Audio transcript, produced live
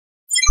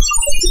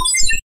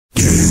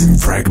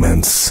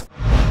Fragments.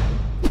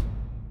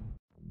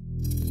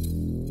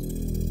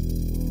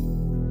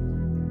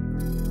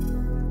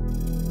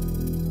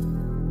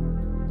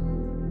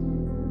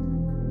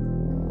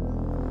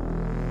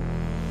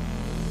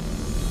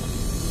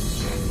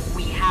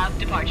 We have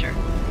departure.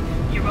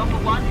 Europa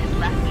 1 has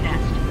left the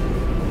nest.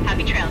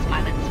 Happy trails,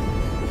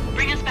 pilots.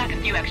 Bring us back a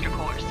few extra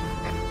cores.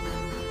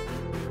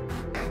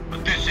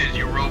 This is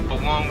Europa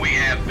 1. We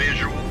have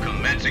visual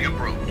commencing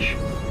approach.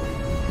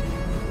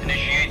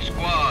 Initiate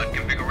squad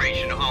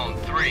configuration on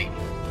 3,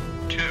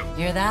 2.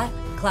 Hear that?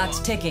 Clock's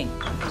ticking.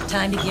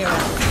 Time to gear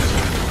up.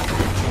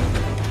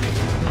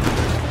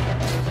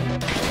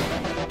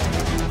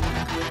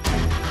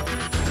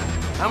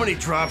 How many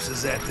drops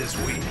is that this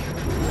week?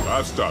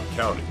 I've stopped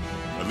counting.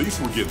 At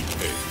least we're getting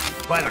paid.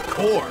 By the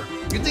core?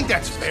 You think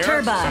that's fair?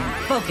 Turbine,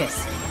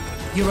 focus.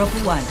 Europa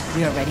 1,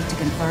 we are ready to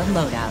confirm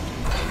loadout.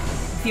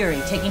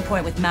 Fury, taking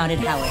point with mounted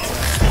howitzer.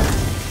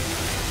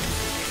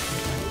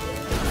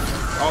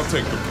 I'll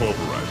take the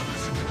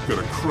pulverizers.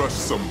 Gonna crush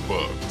some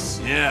bugs.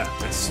 Yeah,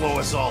 and slow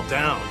us all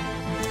down.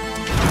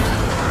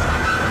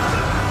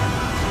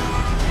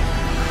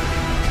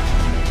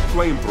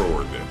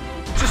 Flamethrower then.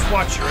 Just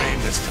watch your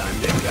aim this time,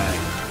 big guy.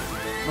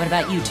 What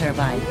about you,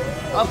 Turbine?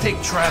 I'll take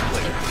trap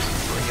later.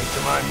 Bring it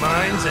to my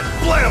mines and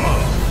blammo!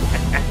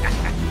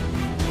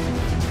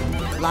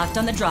 Locked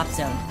on the drop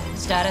zone.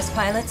 Status,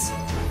 pilots?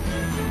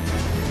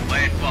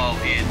 Landfall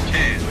in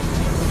 10,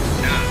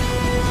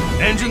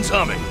 9, Engines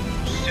humming.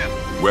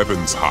 7,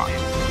 Weapons hot.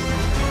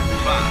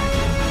 5,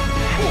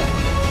 4,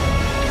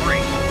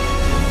 3,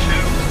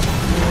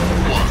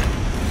 2,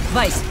 1.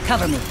 Vice,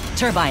 cover me.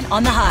 Turbine,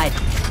 on the hide.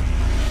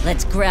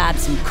 Let's grab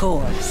some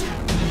cores.